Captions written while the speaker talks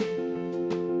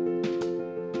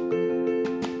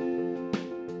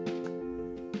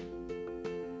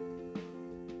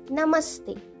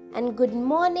Namaste and good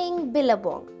morning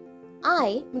Billabong.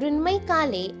 I, Mrunmay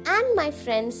Kale and my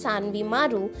friend Sanvi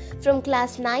Maru from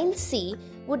class 9C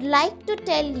would like to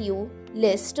tell you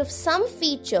list of some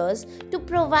features to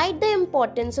provide the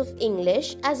importance of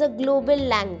English as a global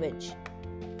language.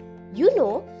 You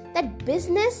know that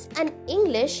business and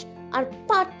English are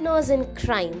partners in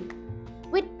crime.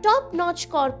 With top-notch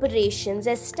corporations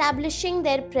establishing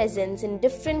their presence in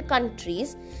different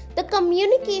countries, the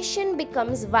communication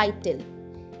becomes vital.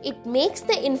 It makes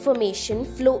the information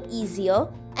flow easier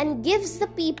and gives the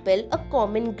people a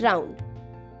common ground.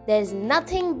 There's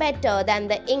nothing better than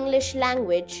the English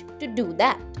language to do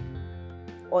that.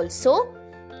 Also,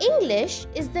 English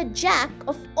is the jack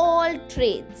of all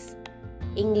trades.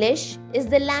 English is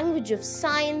the language of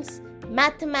science,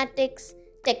 mathematics,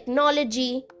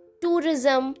 technology,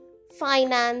 tourism,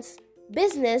 finance,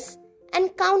 business,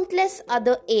 and countless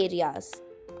other areas.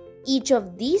 Each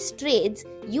of these trades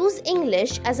use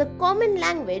English as a common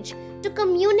language to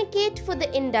communicate for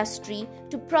the industry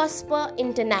to prosper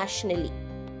internationally.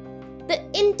 The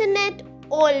internet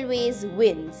always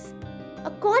wins.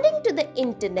 According to the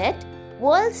internet,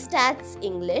 World Stats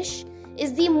English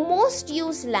is the most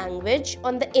used language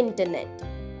on the internet.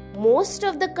 Most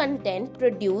of the content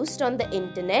produced on the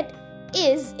internet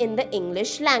is in the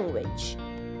English language.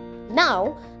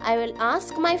 Now, I will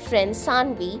ask my friend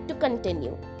Sanvi to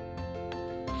continue.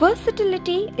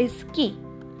 Versatility is key.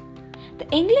 The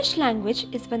English language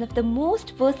is one of the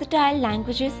most versatile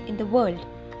languages in the world,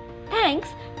 thanks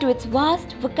to its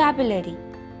vast vocabulary.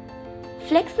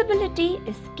 Flexibility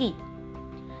is key.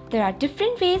 There are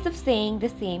different ways of saying the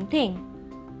same thing.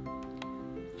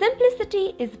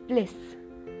 Simplicity is bliss.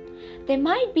 There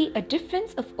might be a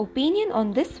difference of opinion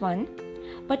on this one,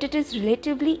 but it is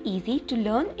relatively easy to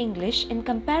learn English in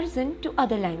comparison to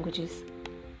other languages.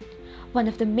 One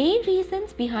of the main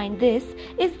reasons behind this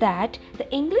is that the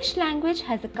English language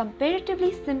has a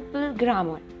comparatively simple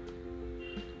grammar.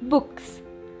 Books.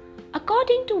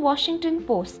 According to Washington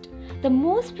Post, the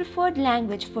most preferred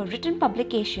language for written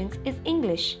publications is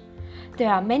English.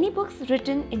 There are many books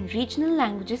written in regional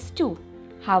languages too.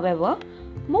 However,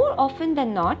 more often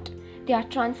than not, they are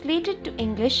translated to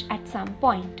English at some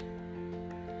point.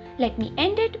 Let me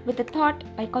end it with a thought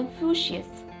by Confucius.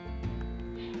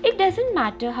 It doesn't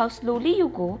matter how slowly you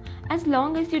go as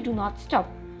long as you do not stop,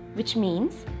 which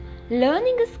means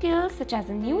learning a skill such as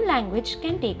a new language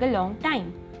can take a long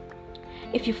time.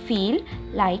 If you feel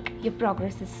like your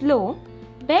progress is slow,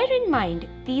 bear in mind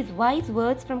these wise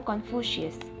words from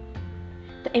Confucius.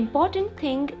 The important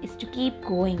thing is to keep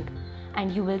going,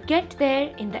 and you will get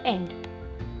there in the end.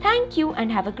 Thank you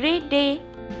and have a great day.